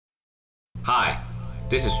Hi,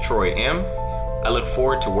 this is Troy M. I look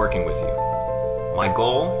forward to working with you. My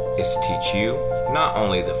goal is to teach you not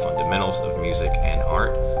only the fundamentals of music and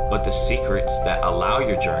art, but the secrets that allow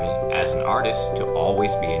your journey as an artist to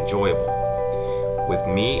always be enjoyable. With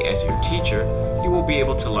me as your teacher, you will be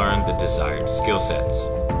able to learn the desired skill sets.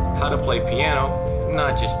 How to play piano,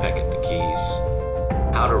 not just peck at the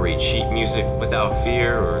keys. How to read sheet music without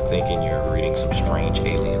fear or thinking you're reading some strange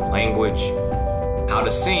alien language. How to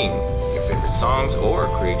sing your favorite songs or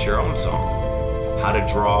create your own song. How to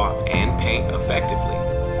draw and paint effectively.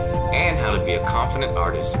 And how to be a confident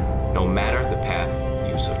artist no matter the path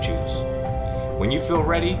you so choose. When you feel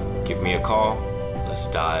ready, give me a call. Let's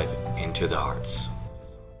dive into the arts.